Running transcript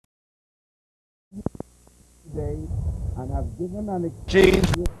today and have given an exchange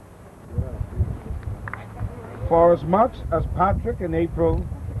for as much as Patrick and April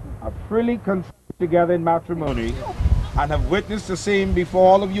have freely consented together in matrimony and have witnessed the same before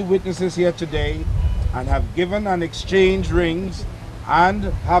all of you witnesses here today and have given and exchanged rings and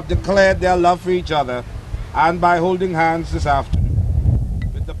have declared their love for each other, and by holding hands this afternoon.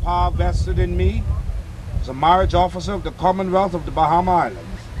 With the power vested in me as a marriage officer of the Commonwealth of the Bahama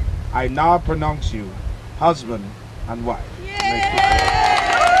Islands, I now pronounce you husband and wife.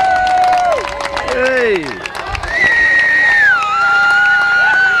 Hey!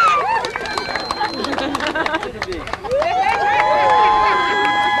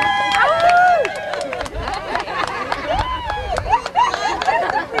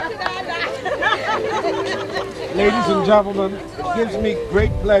 Ladies and gentlemen, it gives me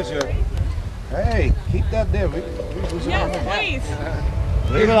great pleasure. Hey, keep that there. Yes, please.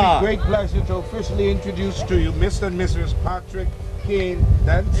 It gives me great pleasure to officially introduce to you Mr. and Mrs. Patrick Kane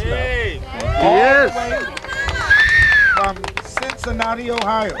Densler. Hey. All Yes. the way from Cincinnati,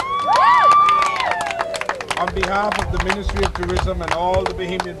 Ohio. On behalf of the Ministry of Tourism and all the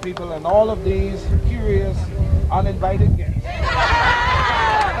Bahamian people and all of these curious, uninvited guests,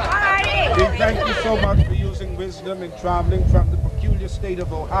 we thank you so much for using wisdom in traveling from the peculiar state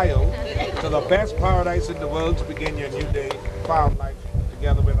of Ohio to the best paradise in the world to begin your new day, found life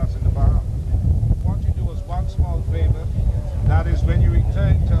together with us in the Bahamas. What you do is one small favor, that is when you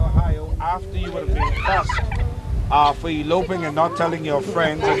return to Ohio after you would have been fussed for eloping and not telling your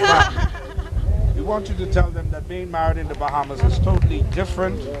friends and family. We want you to tell them that being married in the Bahamas is totally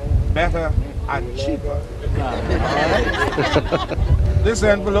different, better, and cheaper. This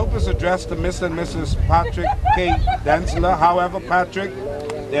envelope is addressed to Mr. and Mrs. Patrick K. Densler. However, Patrick,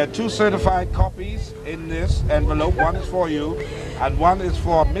 there are two certified copies in this envelope. One is for you, and one is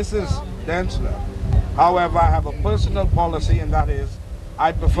for Mrs. Densler. However, I have a personal policy, and that is,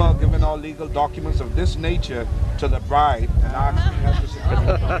 I prefer giving all legal documents of this nature to the bride and asking her to secure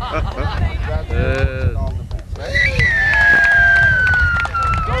all the best.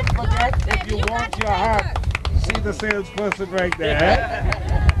 Don't forget, if you want your hat, see the salesperson right there.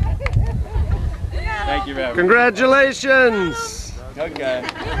 Thank you very much. Congratulations! Okay.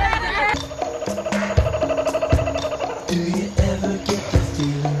 Do you ever get the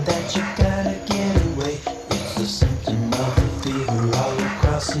feeling that you gotta get away? It's a symptom of a fever all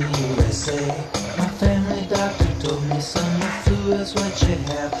across the USA. My family doctor told me, son, the flu is what you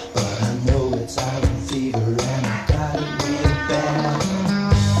have, but I know it's island fever and I got it real bad.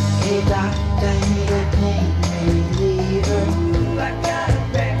 Hey doc, I need a pain reliever. I got it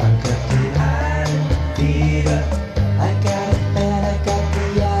bad. I got the island fever. I got it bad. I got the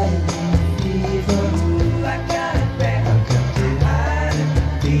island fever. I got it bad. I got the island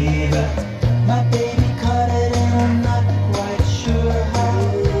fever. My baby caught it and I'm not quite sure how.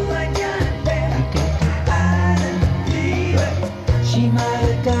 I got it bad. I got the island fever. She might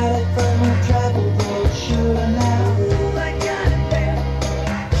have got it from her travel brochure now. I got it bad.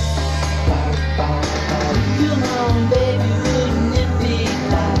 You know, baby, wouldn't it be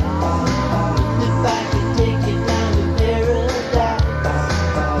nice if I could take you down to paradise?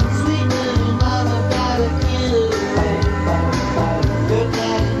 Sweet little mama gotta get away. Your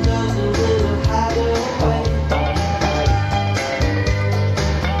daddy knows a little how to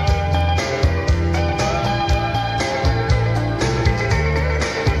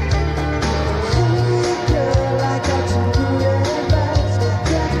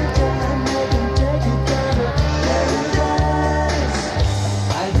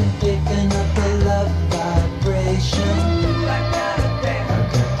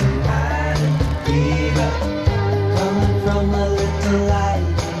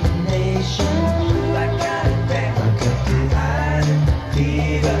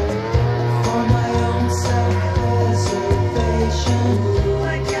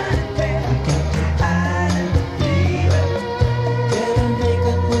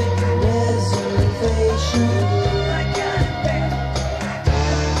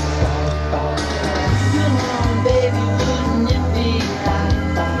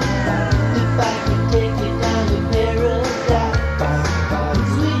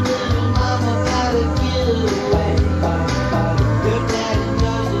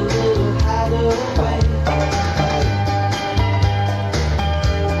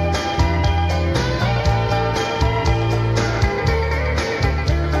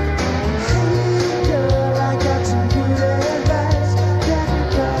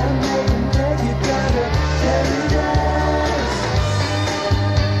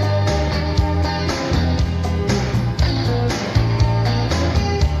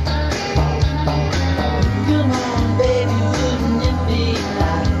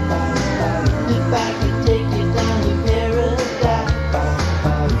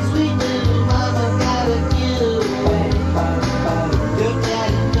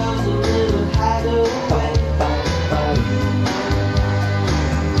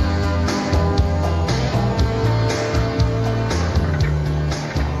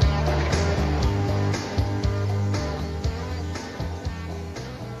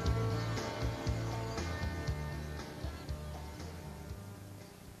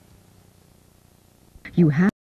You have